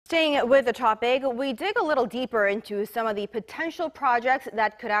Staying with the topic, we dig a little deeper into some of the potential projects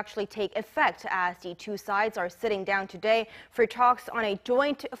that could actually take effect as the two sides are sitting down today for talks on a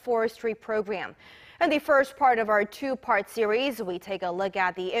joint forestry program. In the first part of our two-part series, we take a look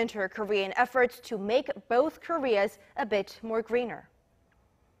at the inter-Korean efforts to make both Koreas a bit more greener.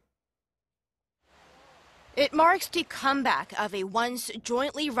 It marks the comeback of a once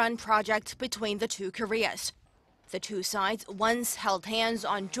jointly run project between the two Koreas. The two sides once held hands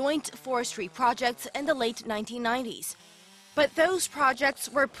on joint forestry projects in the late 1990s. But those projects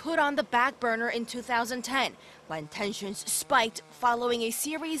were put on the back burner in 2010 when tensions spiked following a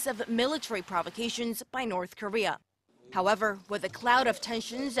series of military provocations by North Korea. However, with a cloud of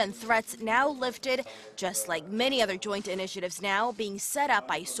tensions and threats now lifted, just like many other joint initiatives now being set up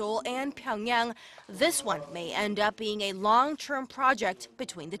by Seoul and Pyongyang, this one may end up being a long-term project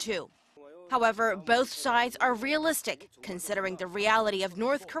between the two. However, both sides are realistic, considering the reality of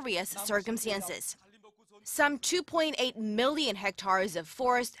North Korea's circumstances. Some 2.8 million hectares of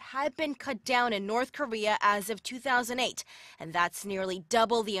forest had been cut down in North Korea as of 2008, and that's nearly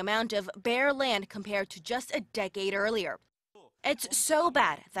double the amount of bare land compared to just a decade earlier. It's so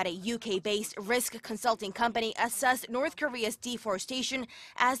bad that a UK-based risk consulting company assessed North Korea's deforestation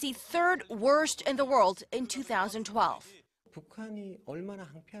as the third worst in the world in 2012.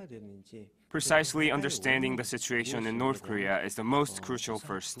 Precisely understanding the situation in North Korea is the most crucial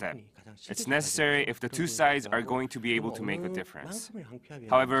first step. It's necessary if the two sides are going to be able to make a difference.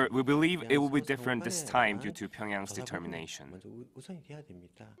 However, we believe it will be different this time due to Pyongyang's determination.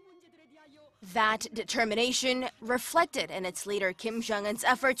 That determination reflected in its leader Kim Jong-un's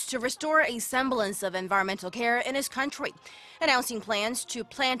efforts to restore a semblance of environmental care in his country, announcing plans to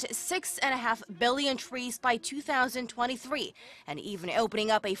plant 6.5 billion trees by 2023, and even opening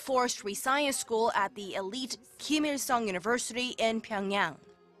up a forestry science school at the elite Kim Il-sung University in Pyongyang.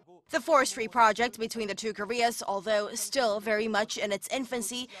 The forestry project between the two Koreas, although still very much in its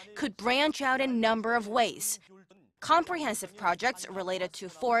infancy, could branch out in a number of ways. Comprehensive projects related to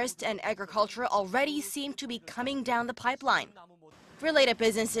forest and agriculture already seem to be coming down the pipeline. Related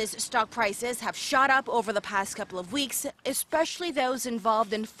businesses' stock prices have shot up over the past couple of weeks, especially those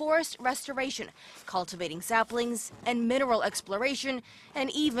involved in forest restoration, cultivating saplings, and mineral exploration, and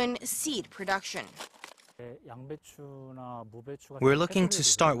even seed production. We're looking to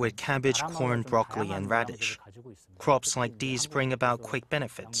start with cabbage, corn, broccoli, and radish. Crops like these bring about quick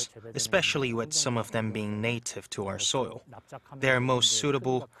benefits, especially with some of them being native to our soil. They are most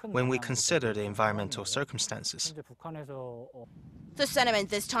suitable when we consider the environmental circumstances. The sentiment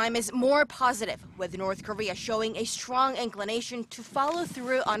this time is more positive, with North Korea showing a strong inclination to follow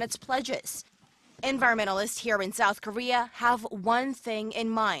through on its pledges. Environmentalists here in South Korea have one thing in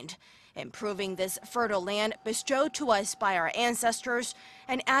mind: improving this fertile land bestowed to us by our ancestors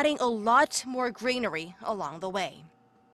and adding a lot more greenery along the way.